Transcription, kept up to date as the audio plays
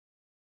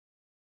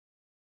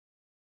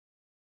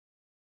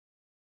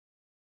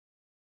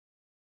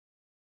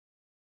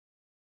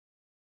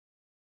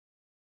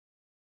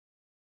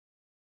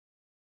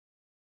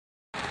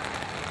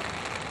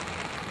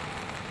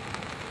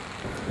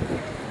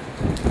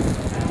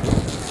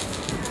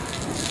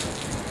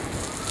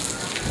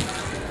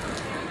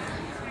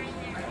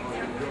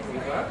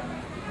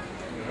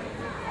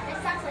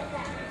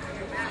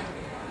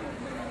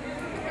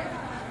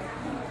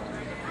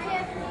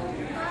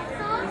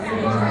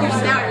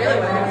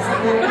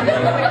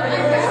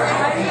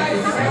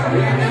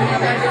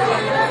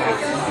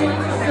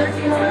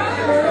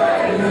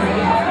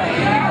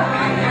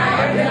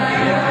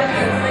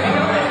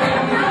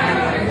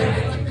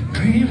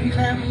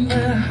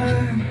Remember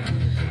her,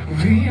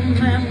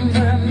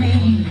 remember me.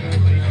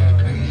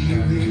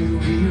 We will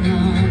be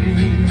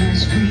running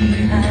as we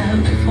have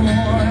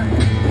before,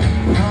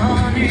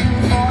 running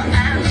for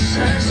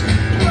answers,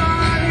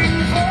 running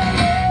for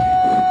more.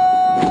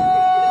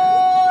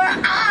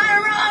 I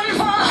run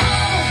for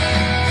hope,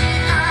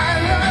 I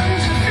run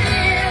to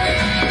fear,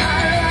 I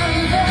run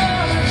for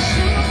the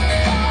truth,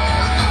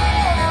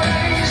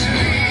 always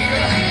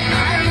real.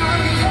 I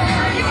run for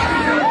you.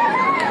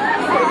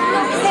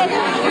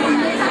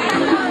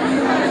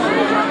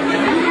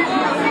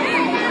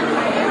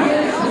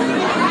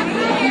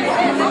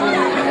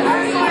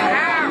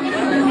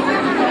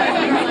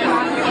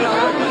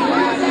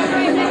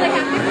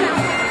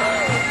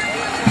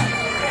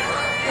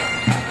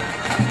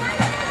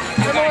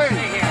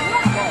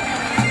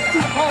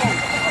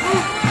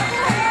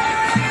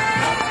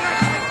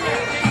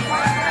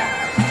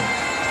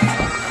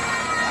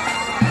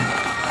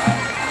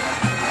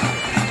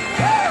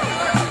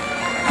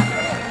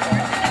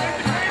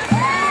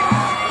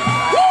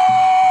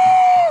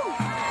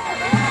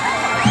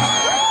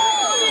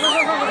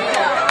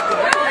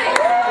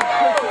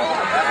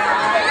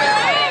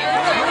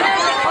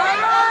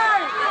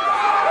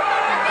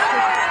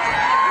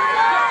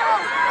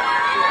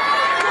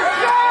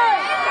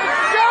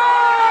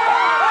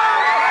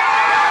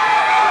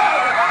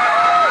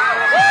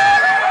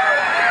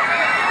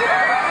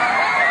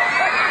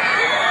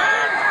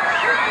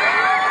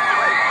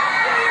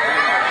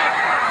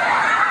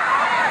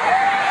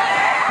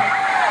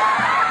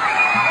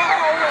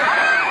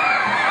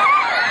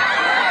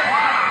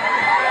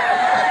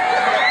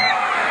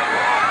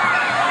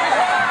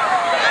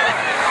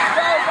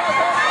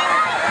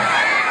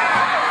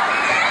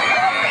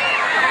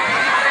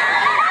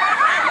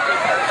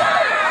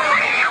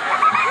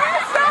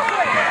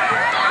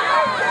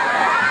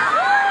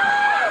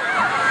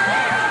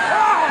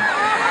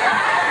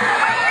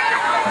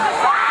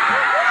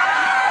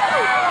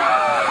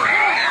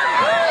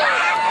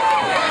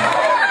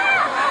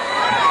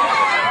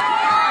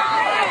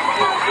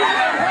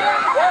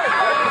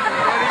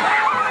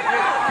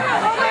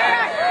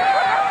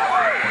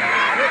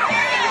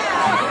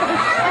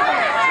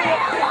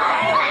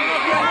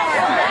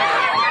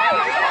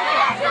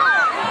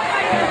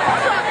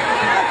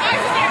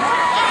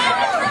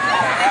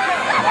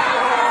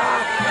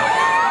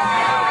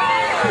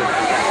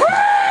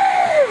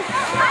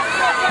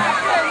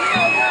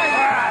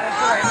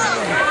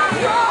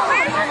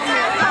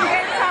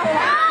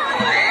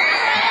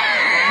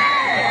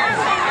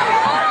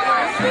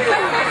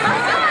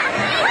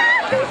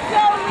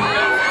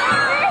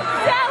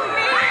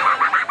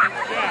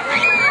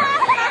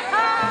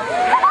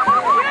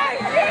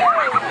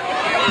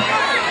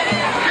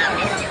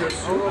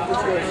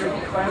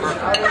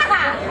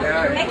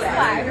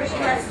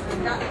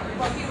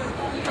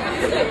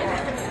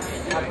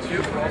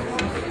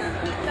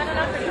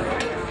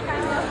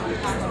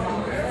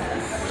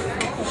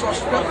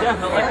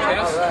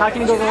 How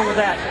can you go wrong with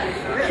that?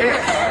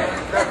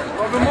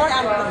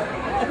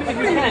 If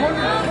you can.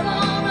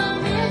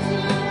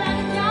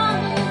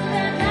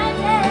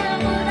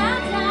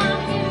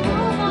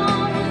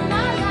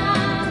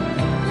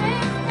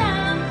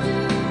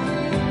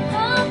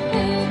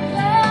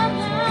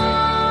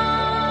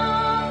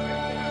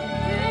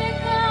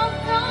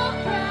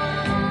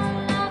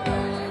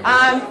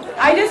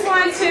 I just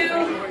want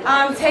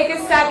to take a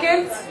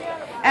second,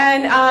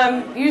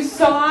 and you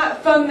saw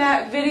from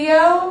that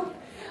video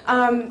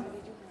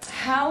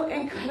how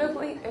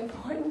incredibly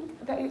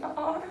important that you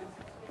are.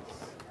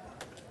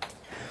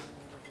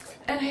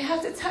 And I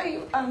have to tell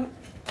you,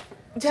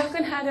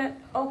 Jacqueline had an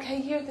okay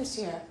year this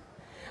year.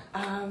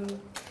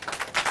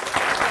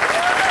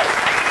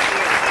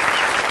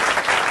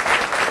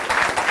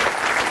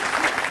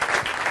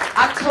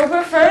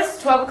 October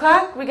 1st, 12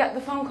 o'clock, we got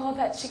the phone call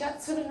that she got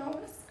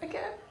pseudomonas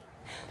again.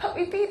 But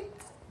we beat it.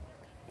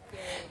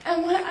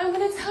 And I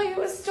want to tell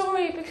you a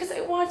story because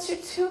I want you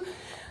to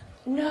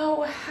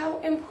know how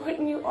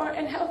important you are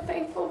and how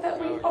thankful that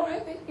we are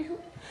that you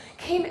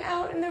came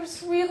out and there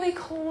was really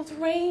cold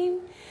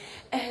rain.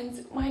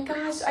 And my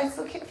gosh, I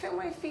still can't feel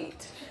my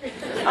feet.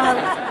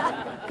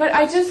 But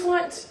I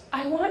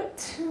want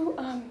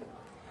to,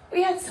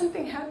 we had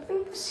something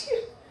happen this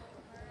year.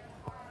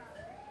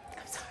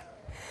 I'm sorry.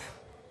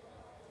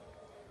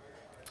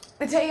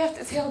 The day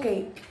after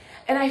tailgate,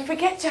 and I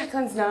forget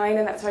Jacqueline's 9,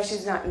 and that's why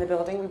she's not in the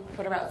building, we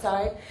put her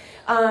outside,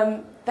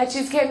 that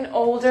she's getting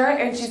older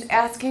and she's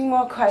asking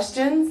more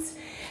questions.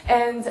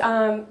 And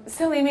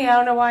silly me, I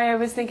don't know why I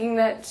was thinking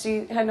that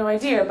she had no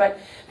idea, but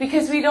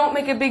because we don't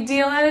make a big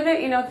deal out of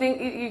it, you know,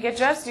 you get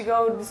dressed, you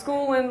go to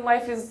school, and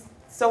life is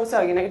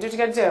so-so, you know, you do what you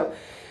got to do.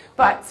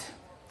 But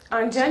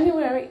on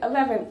January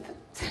 11th,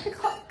 10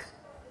 o'clock,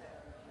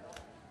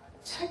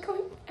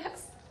 Jacqueline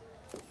asked,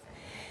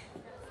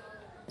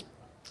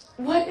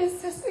 "What is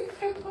cystic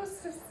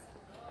fibrosis?"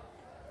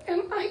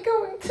 am I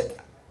going to die?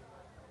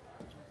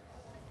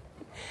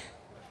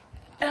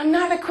 And I'm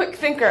not a quick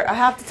thinker, I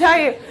have to tell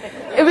you.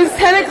 It was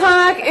 10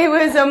 o'clock, it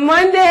was a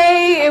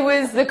Monday,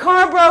 the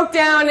car broke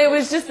down, it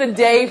was just a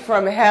day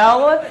from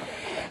hell.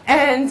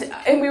 And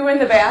we were in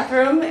the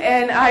bathroom,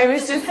 and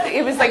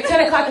it was like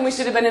 10 o'clock and we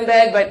should have been in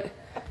bed, but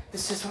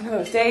it's just one of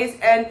those days.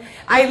 And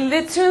I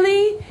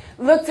literally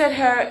looked at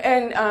her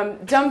and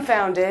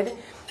dumbfounded,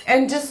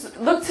 and just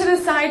looked to the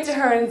side to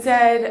her and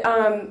said,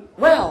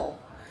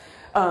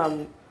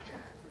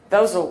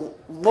 those are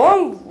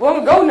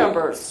long ago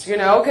numbers,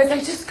 because I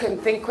just couldn't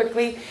think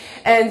quickly,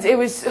 and it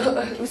was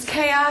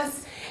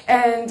chaos.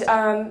 And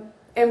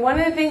one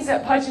of the things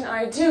that Pudge and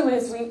I do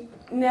is we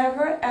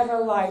never ever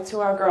lie to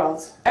our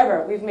girls,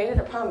 ever. We've made it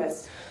a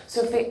promise.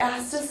 So if they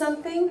asked us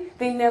something,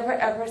 they never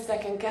ever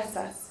second guess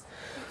us.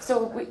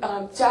 So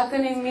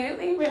Jacqueline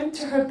immediately ran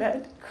to her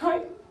bed,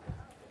 crying.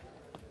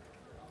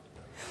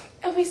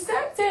 And we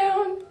sat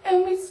down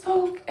and we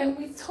spoke and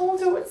we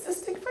told her what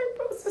cystic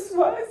fibrosis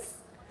was.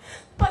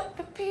 But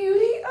the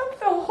beauty of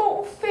the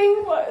whole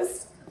thing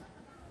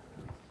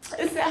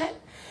is that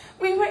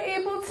we were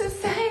able to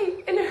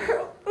say in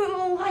her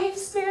little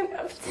lifespan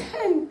of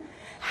 10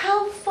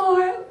 how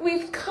far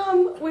we've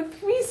come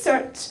with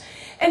research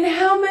and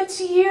how much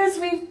years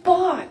we've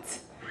bought.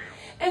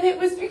 And it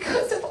was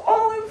because of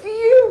all of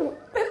you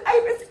that I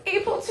was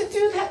able to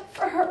do that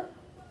for her.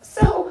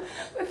 So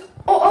with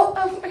all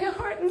of my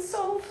heart and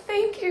soul,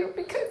 thank you,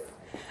 because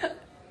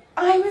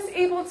I was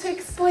able to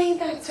explain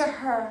that to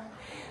her.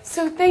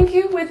 So thank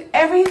you with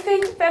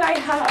everything that I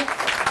have.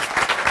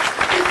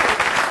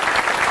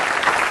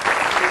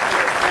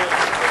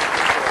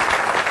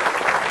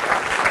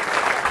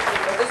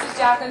 This is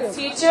Jacqueline's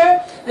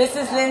teacher. This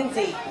is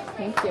Lindsay.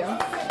 Thank you.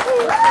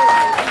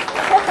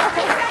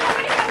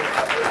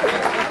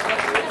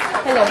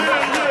 Hello.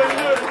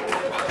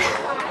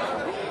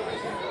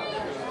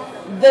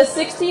 The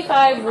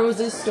 65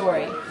 Roses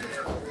story.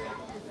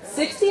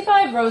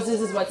 65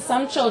 roses is what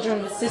some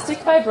children with cystic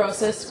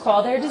fibrosis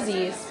call their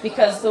disease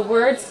because the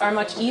words are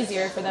much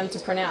easier for them to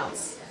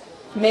pronounce.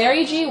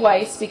 Mary G.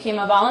 Weiss became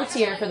a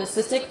volunteer for the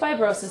Cystic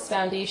Fibrosis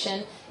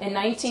Foundation in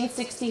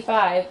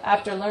 1965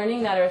 after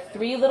learning that her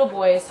 3 little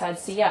boys had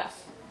CF.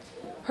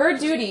 Her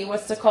duty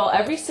was to call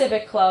every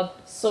civic club,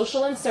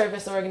 social and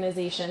service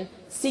organization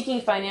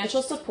seeking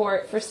financial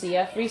support for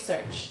CF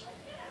research.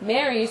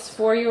 Mary's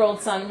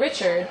 4-year-old son,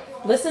 Richard,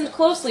 listened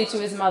closely to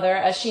his mother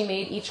as she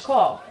made each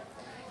call.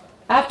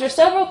 After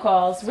several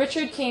calls,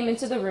 Richard came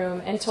into the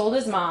room and told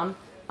his mom,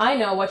 "I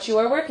know what you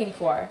are working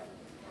for."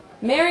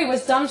 Mary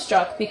was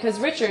dumbstruck because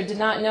Richard did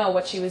not know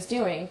what she was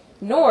doing,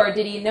 nor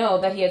did he know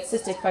that he had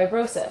cystic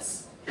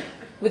fibrosis.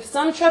 With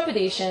some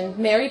trepidation,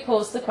 Mary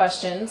posed the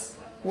questions,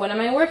 "What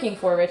am I working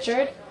for,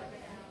 Richard?"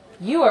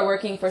 "You are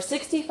working for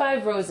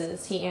 65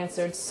 roses," he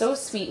answered so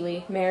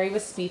sweetly Mary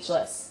was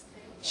speechless.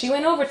 She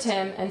went over to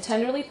him and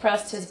tenderly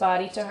pressed his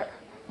body to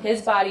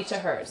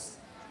hers.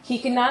 He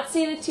could not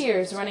see the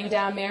tears running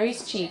down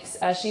Mary's cheeks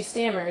as she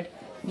stammered,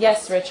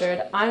 "Yes,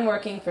 Richard, I'm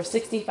working for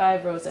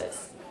 65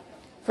 roses."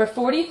 For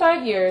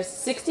 45 years,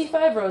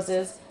 65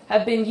 roses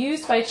have been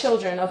used by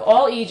children of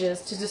all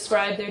ages to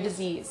describe their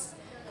disease,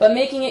 but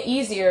making it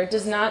easier to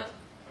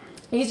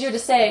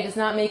say does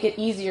not make it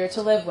easier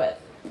to live with.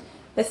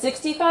 The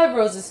 65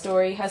 Roses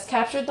story has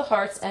captured the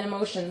hearts and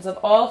emotions of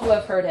all who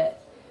have heard it.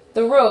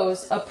 The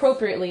rose,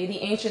 appropriately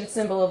the ancient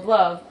symbol of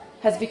love,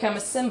 has become a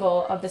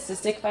symbol of the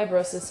Cystic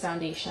Fibrosis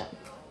Foundation.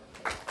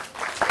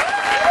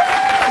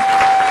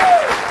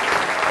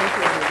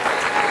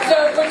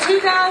 So for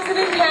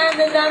 2010,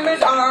 the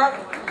numbers are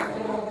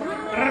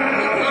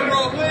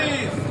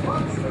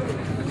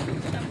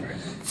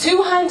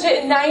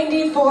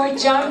 294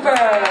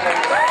 jumpers.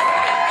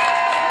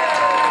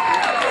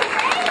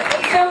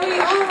 So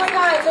oh my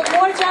God, so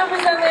more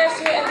jumpers than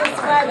last year in this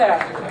weather.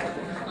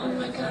 Oh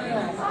my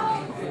God.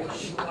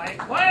 Quiet!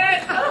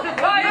 Quiet!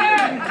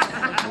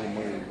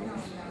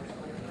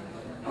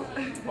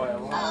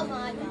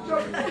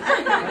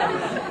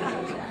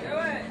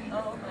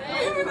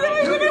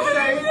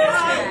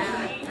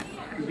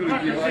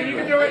 You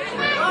can do it.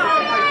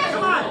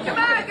 Come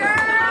on, girl!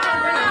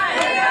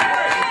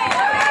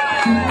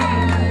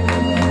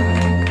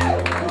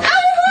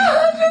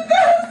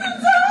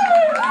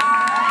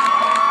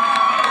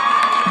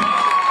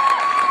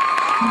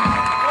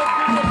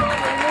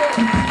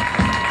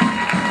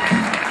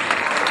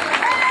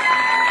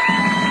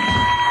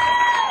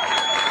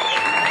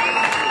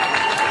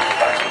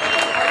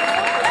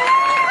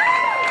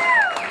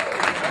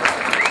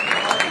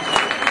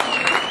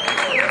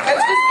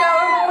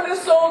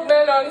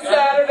 On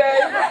Saturday.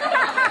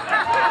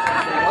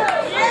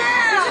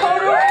 The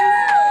total is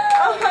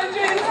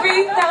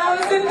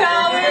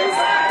 $103,000,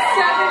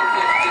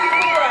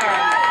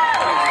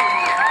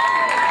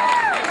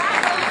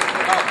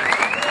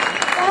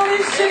 $754. That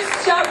is just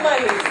jump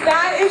money.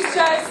 That is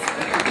just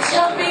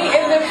jumping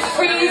in the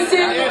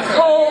freezing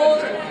cold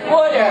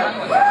water.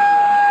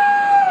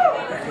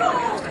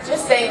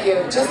 Just thank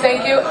you. Just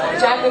thank you.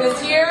 Jacqueline is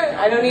here.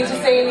 I don't need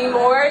to say any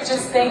more.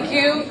 Just thank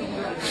you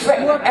for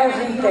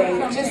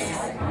everything. Just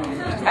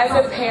As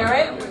a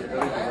parent,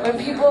 when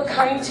people are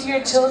kind to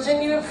your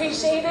children, you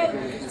appreciate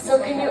it. So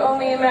can you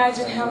only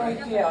imagine how I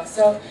feel?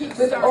 So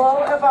with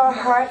all of our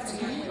hearts,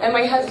 and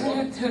my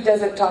husband who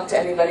doesn't talk to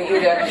anybody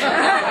either.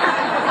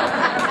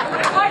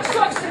 Punch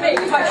talks to me.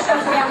 Punch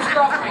shows me I'm his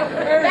girlfriend.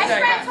 Best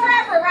friends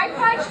forever, right,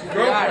 Punch?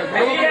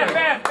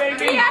 BFF,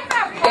 baby.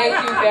 BFF.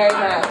 Thank you very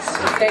much.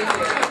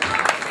 Thank you.